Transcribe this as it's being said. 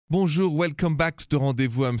Bonjour, welcome back to the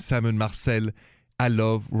Rendezvous. I'm Simon Marcel. I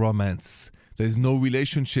love romance. There's no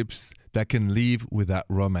relationships that can live without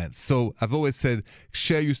romance. So I've always said,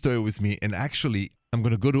 share your story with me. And actually, I'm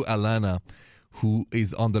going to go to Alana, who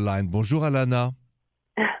is on the line. Bonjour, Alana.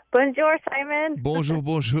 Bonjour, Simon. Bonjour,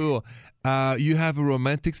 bonjour. You have a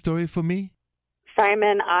romantic story for me?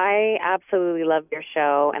 Simon, I absolutely love your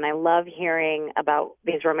show, and I love hearing about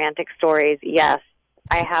these romantic stories. Yes,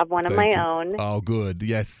 I have one of my own. Oh, good.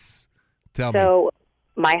 Yes. Tell me. So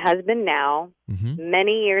my husband now,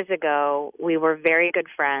 many years ago, we were very good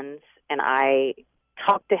friends, and I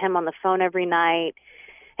talked to him on the phone every night.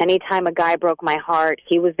 Anytime a guy broke my heart,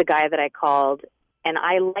 he was the guy that I called. And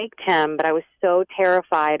I liked him, but I was so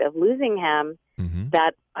terrified of losing him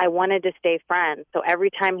that I wanted to stay friends. So every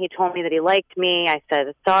time he told me that he liked me, I said,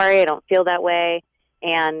 sorry, I don't feel that way.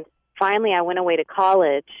 And finally, I went away to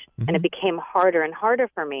college, and it became harder and harder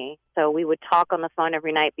for me. So we would talk on the phone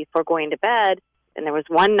every night before going to bed. And there was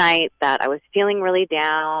one night that I was feeling really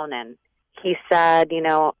down, and he said,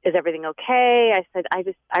 is everything okay? I said,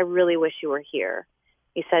 I really wish you were here.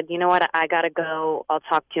 He said, you know what, I got to go. I'll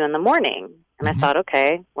talk to you in the morning. And I thought,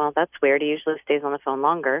 okay, well, that's weird. He usually stays on the phone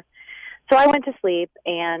longer. So I went to sleep,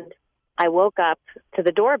 and I woke up to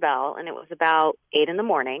the doorbell, and it was about 8 in the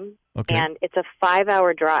morning. Okay. And it's a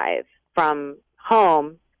 5-hour drive from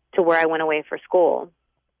home to where I went away for school.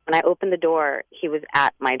 When I opened the door, he was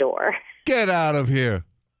at my door. Get out of here.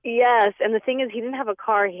 Yes, and the thing is, he didn't have a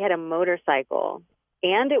car. He had a motorcycle,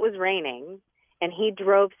 and it was raining, and he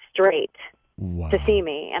drove straight to see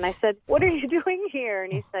me. And I said, what are you doing here?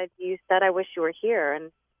 And he said, you said I wish you were here,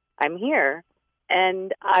 and I'm here.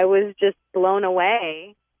 And I was just blown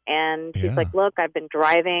away. And he's like, look, I've been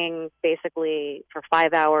driving basically for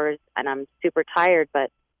 5 hours, and I'm super tired,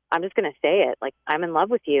 but I'm just going to say it. Like, I'm in love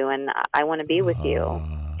with you, and I want to be with you.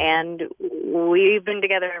 And we've been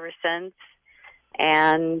together ever since.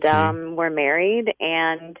 And we're married.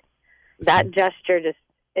 And that gesture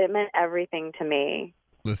it meant everything to me.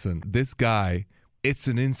 Listen, this guy, it's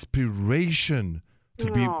an inspiration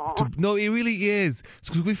no, it really is.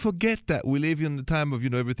 Because we forget that we live in the time of,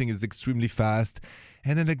 everything is extremely fast.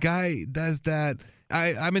 And then a guy does that.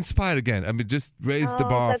 I'm inspired again. Just raise the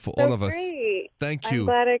bar for all of us. Thank you. I'm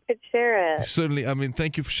glad I could share it. Certainly.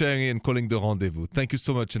 Thank you for sharing it and calling the Rendezvous. Thank you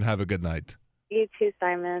so much and have a good night. You too,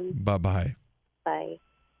 Simon. Bye-bye. Bye.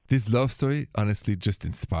 This love story, honestly, just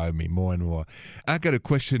inspired me more and more. I got a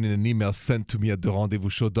question in an email sent to me at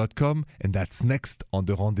therendezvousshow.com, and that's next on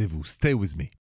The Rendezvous. Stay with me.